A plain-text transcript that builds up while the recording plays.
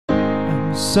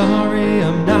Sorry,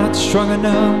 I'm not strong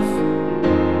enough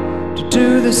to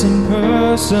do this in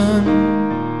person,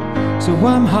 so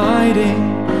I'm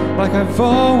hiding like I've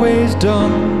always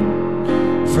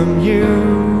done from you.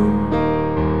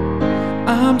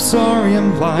 I'm sorry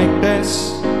I'm like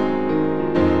this.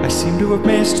 I seem to have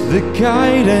missed the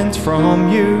guidance from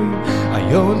you. I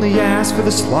only asked for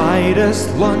the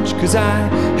slightest lunch, 'cause I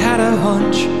had a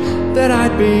hunch that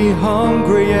I'd be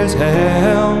hungry as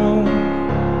hell.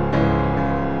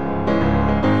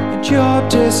 Your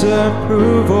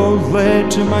disapproval led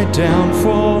to my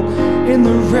downfall in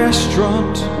the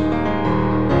restaurant.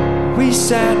 We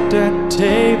sat at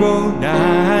table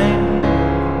 9,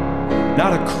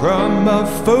 not a crumb of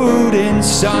food in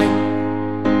sight.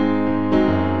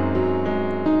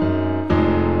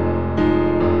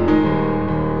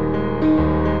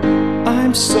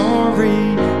 I'm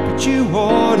sorry, but you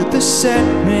ordered the set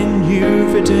menu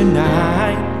for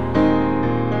tonight.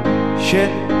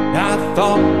 Shit, I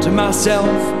thought to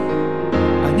myself,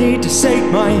 I need to sate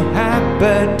my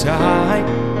appetite.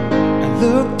 I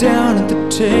looked down at the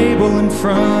table in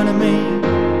front of me.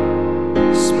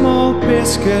 Small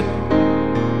biscuit.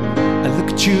 I look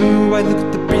at you, I look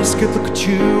at the biscuit. Look at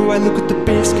you, I look at the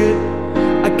biscuit.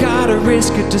 I gotta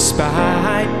risk it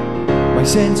despite my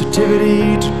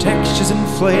sensitivity to textures and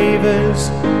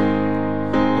flavors.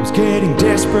 I was getting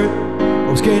desperate, I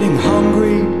was getting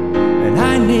hungry, and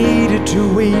I needed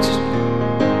to eat.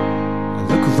 I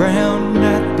look around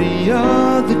at the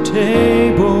other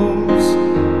tables,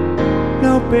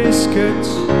 no biscuits.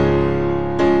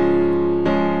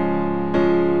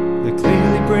 They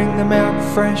clearly bring them out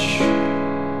fresh.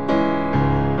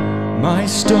 My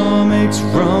stomach's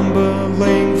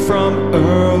rumbling from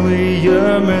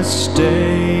earlier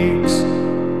mistakes.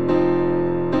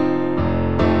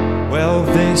 Well,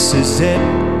 this is it,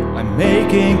 I'm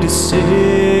making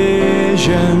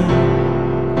decision.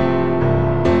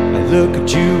 I look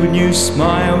at you and you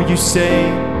smile, you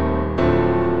say,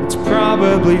 it's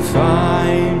probably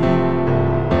fine.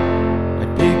 I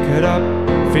pick it up,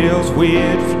 feels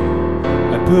weird.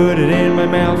 I put it in my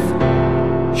mouth.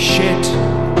 Shit,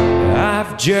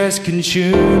 I've just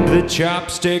consumed the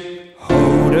chopstick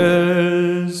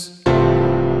holders.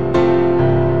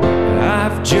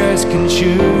 I've just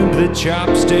consumed the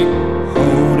chopstick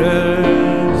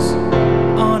holders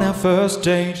on our first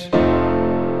date.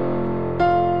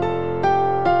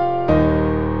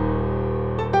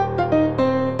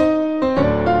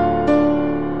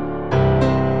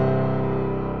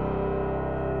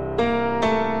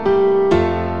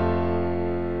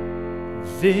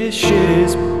 This shit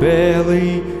is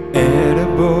barely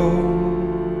edible.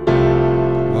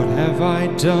 What have I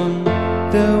done?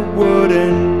 The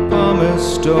wooden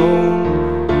pumice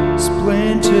stone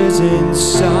splinters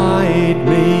inside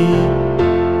me.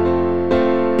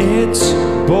 It's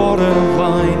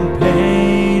borderline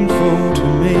painful to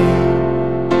me.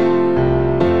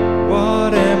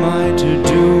 What am I to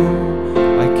do?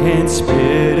 I can't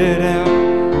spit it out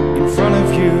in front of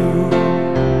you.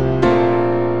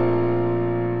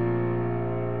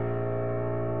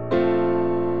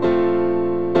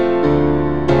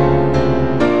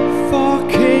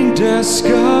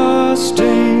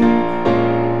 Disgusting.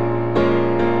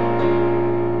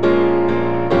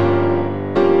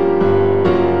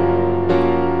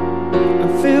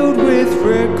 I'm filled with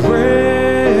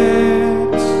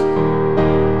regrets.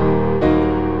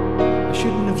 I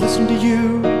shouldn't have listened to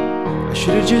you. I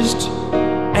should have just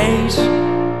ate.